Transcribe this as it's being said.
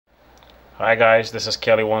Hi guys, this is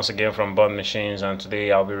Kelly once again from Bond Machines, and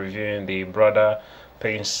today I'll be reviewing the Brother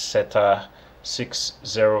Pacesetter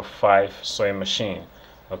 605 sewing machine.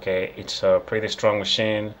 Okay, it's a pretty strong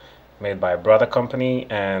machine made by Brother Company,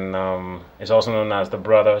 and it's also known as the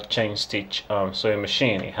Brother Chain Stitch sewing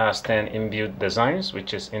machine. It has 10 inbuilt designs,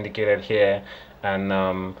 which is indicated here, and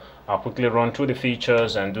I'll quickly run through the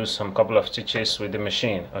features and do some couple of stitches with the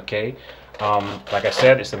machine. Okay, like I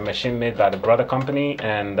said, it's a machine made by the Brother Company,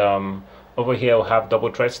 and over here we'll have double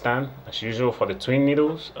thread stand as usual for the twin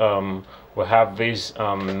needles. We'll have this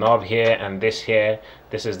knob here and this here.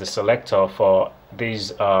 This is the selector for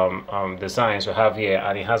these designs we have here,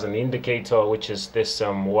 and it has an indicator, which is this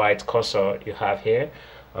white cursor you have here.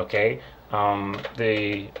 Okay,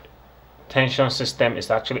 the tension system is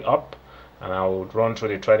actually up, and I will run through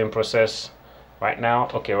the threading process right now.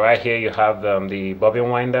 Okay, right here you have the bobbin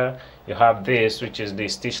winder. You have this, which is the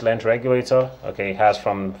stitch length regulator. Okay, it has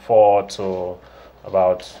from 4 to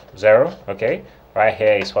about 0. Okay, right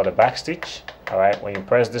here is for the back stitch. All right, when you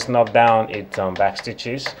press this knob down, it back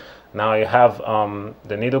stitches. Now you have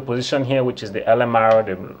the needle position here, which is the LMR,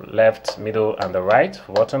 the left, middle, and the right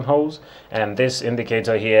for buttonholes. And this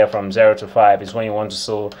indicator here from 0 to 5 is when you want to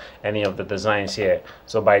sew any of the designs here.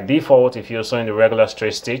 So by default, if you're sewing the regular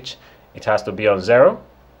straight stitch, it has to be on 0.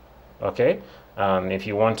 Okay, if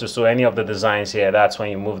you want to sew any of the designs here, that's when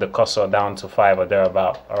you move the cursor down to 5 or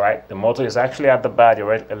thereabout. All right, the motor is actually at the back.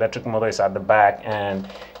 Your electric motor is at the back, and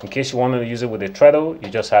in case you want to use it with a treadle, you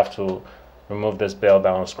just have to remove this belt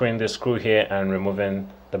down, screwing this screw here and removing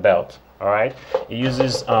the belt. All right, it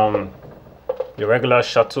uses the regular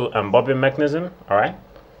shuttle and bobbin mechanism. All right,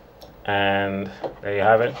 and there you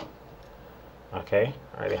have it. Okay,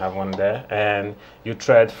 I already have one there, and you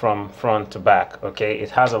thread from front to back. Okay, it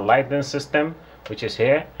has a lightning system, which is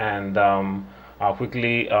here, and I'll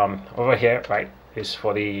quickly over here, right, is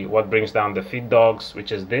for the what brings down the feed dogs,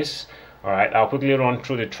 which is this. All right, I'll quickly run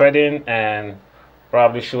through the threading and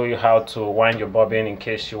probably show you how to wind your bobbin in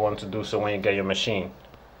case you want to do so when you get your machine.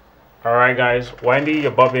 All right guys, winding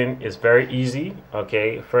your bobbin is very easy.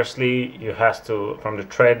 Okay, firstly you have to, from the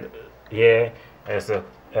thread here, there's a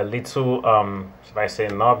little should I say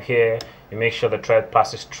knob here. You make sure the thread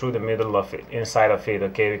passes through the middle of it, inside of it.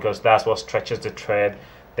 Okay, because that's what stretches the thread.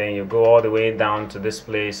 Then you go all the way down to this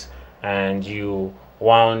place, and you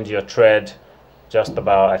wound your thread just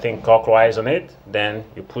about, I think, clockwise on it. Then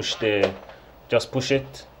you push just push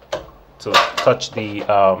it to touch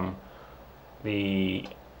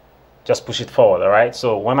just push it forward. All right,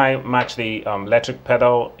 so when I match the electric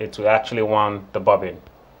pedal, it will actually wound the bobbin.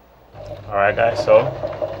 All right guys, so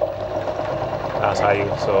that's how you,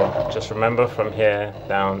 so just remember from here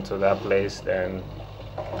down to that place, then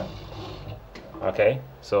okay,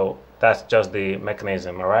 so that's just the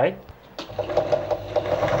mechanism. All right,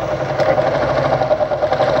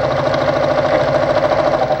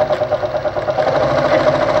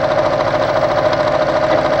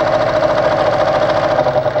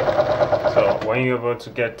 so when you're able to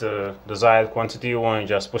get the desired quantity you want, you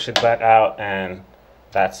just push it back out, and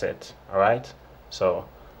that's it. All right, so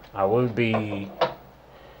I will be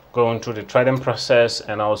going through the threading process,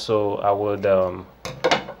 and also I would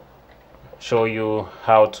show you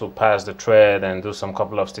how to pass the thread and do some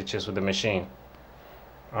couple of stitches with the machine.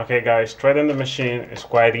 Okay guys, threading the machine is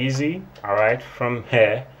quite easy. All right, from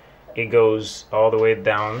here it goes all the way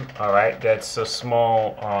down. All right, that's a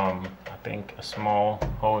small I think a small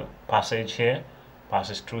hole passage here,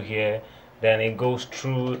 passes through here. Then it goes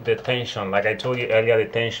through the tension. Like I told you earlier,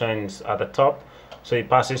 the tension is at the top, so it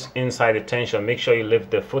passes inside the tension. Make sure you lift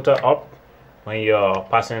the footer up when you're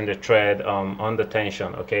passing the thread on the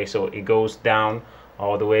tension. Okay, so it goes down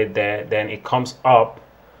all the way there, then it comes up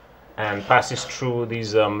and passes through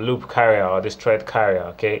this loop carrier, or this thread carrier.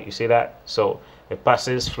 Okay, you see that? So it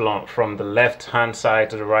passes from the left hand side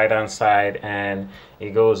to the right hand side, and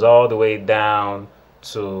it goes all the way down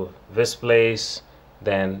to this place,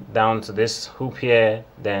 then down to this hoop here,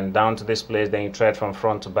 then down to this place, then you thread from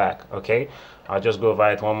front to back. Okay, I'll just go over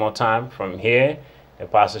it one more time. From here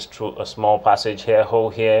it passes through a small passage here, hole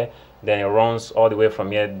here, then it runs all the way from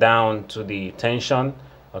here down to the tension.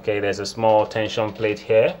 Okay, there's a small tension plate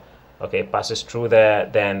here. Okay, passes through there,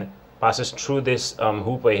 then passes through this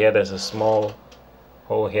hoop here. There's a small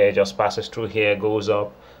hole here, just passes through here, goes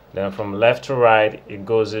up, then from left to right it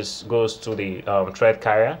goes to the thread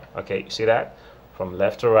carrier. Okay, you see that? From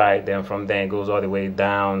left to right, then from there it goes all the way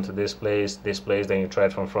down to this place, then you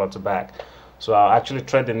thread from front to back. So I'll actually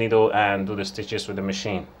thread the needle and do the stitches with the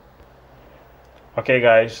machine. Okay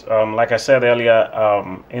guys, like I said earlier,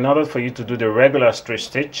 in order for you to do the regular straight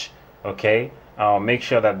stitch, okay, I'll make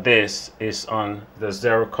sure that this is on the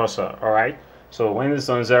 0 cursor. All right, so when it's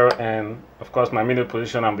on 0, and of course my middle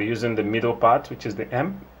position, I'll be using the middle part, which is the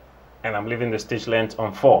M, and I'm leaving the stitch length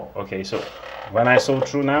on 4. Okay, so when I sew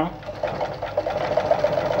through now,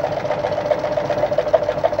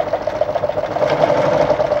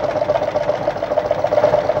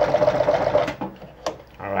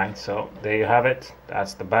 so there you have it.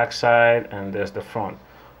 That's the back side, and there's the front.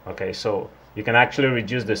 Okay, so you can actually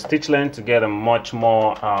reduce the stitch length to get a much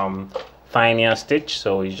more finer stitch.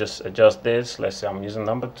 So you just adjust this. Let's say I'm using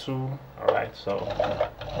number 2. All right, so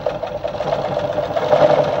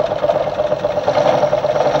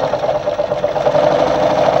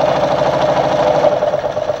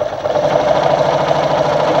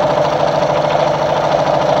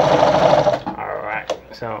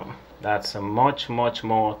that's a much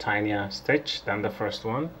more tinier stitch than the first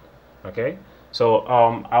one. Okay, so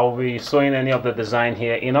I'll be sewing any of the design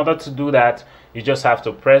here. In order to do that, you just have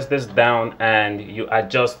to press this down and you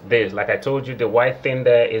adjust this. Like I told you, the white thing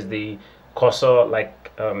there is the cursor,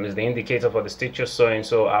 like is the indicator for the stitch you're sewing.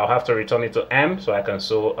 So I'll have to return it to M so I can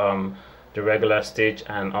sew the regular stitch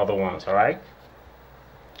and other ones. All right,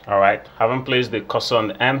 haven't placed the cursor on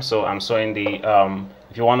the M, so I'm sewing the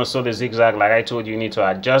if you want to sew the zigzag, like I told you, you need to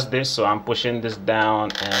adjust this. So I'm pushing this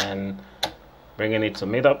down and bringing it to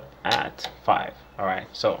mid up at 5. All right,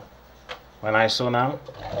 so when I sew now,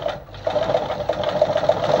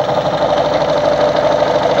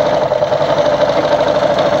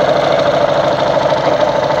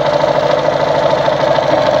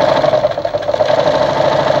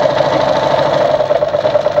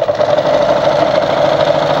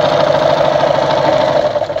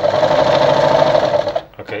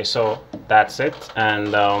 so that's it. And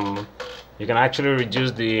you can actually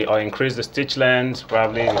reduce the or increase the stitch length,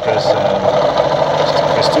 probably because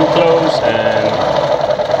it's too close. And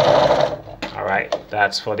all right,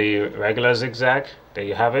 that's for the regular zigzag. There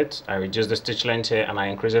you have it. I reduce the stitch length here and I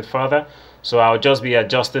increase it further. So I'll just be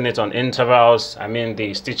adjusting it on intervals, I mean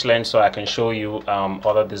the stitch length, so I can show you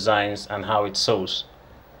other designs and how it sews.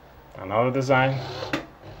 Another design.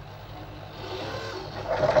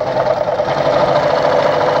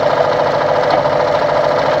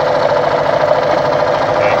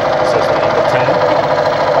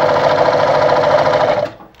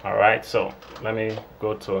 So let me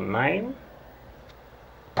go to 9.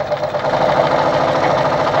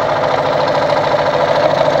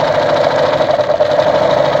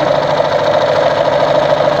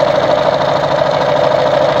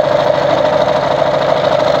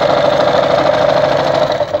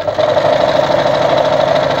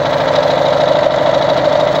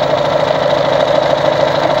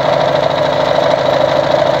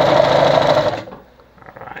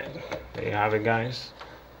 There you have it, guys.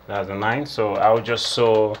 That's the 9. So I'll just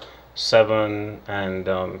sew 7 and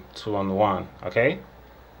 2 on 1. Okay,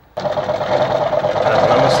 that's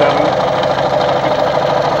number 7.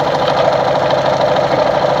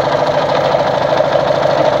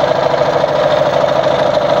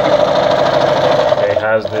 Okay, it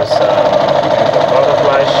has this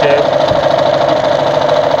butterfly shape.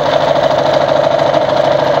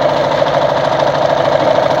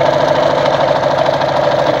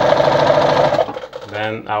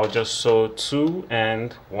 I'll just sew 2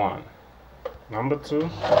 and 1. Number 2.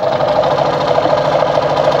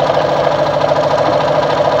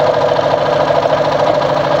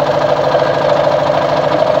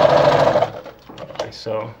 Okay,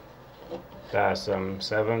 so that's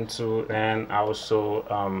 7, 2, and I will sew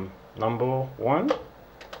number 1.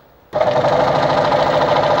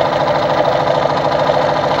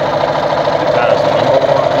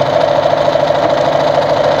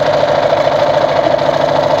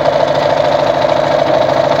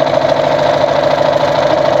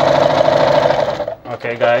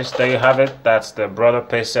 Okay guys, there you have it. That's the Brother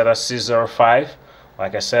Pacesetter Z2-605.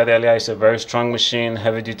 Like I said earlier, it's a very strong machine,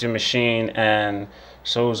 heavy duty machine, and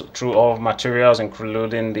sews through all materials,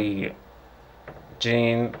 including the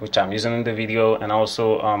jean, which I'm using in the video, and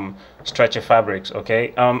also stretchy fabrics.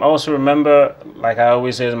 Okay, also remember, like I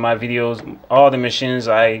always say in my videos, all the machines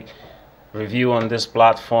I review on this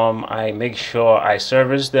platform, I make sure I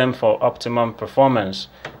service them for optimum performance.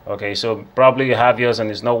 Okay, so probably you have yours and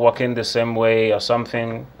it's not working the same way or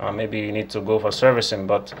something, maybe you need to go for servicing,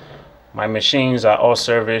 but my machines are all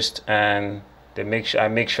serviced and they I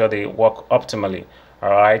make sure they work optimally. All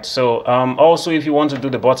right, so also if you want to do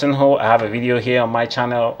the buttonhole, I have a video here on my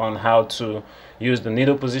channel on how to use the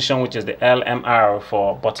needle position, which is the LMR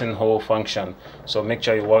for buttonhole function. So make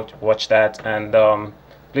sure you watch that, and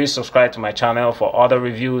please subscribe to my channel for other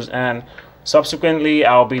reviews, and subsequently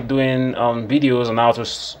I'll be doing videos on how to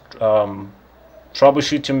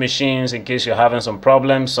troubleshoot your machines in case you're having some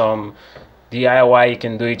problems, some DIY. You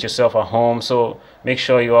can do it yourself at home. So make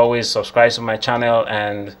sure you always subscribe to my channel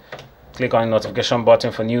and click on the notification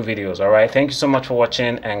button for new videos. All right, thank you so much for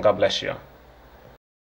watching, and God bless you.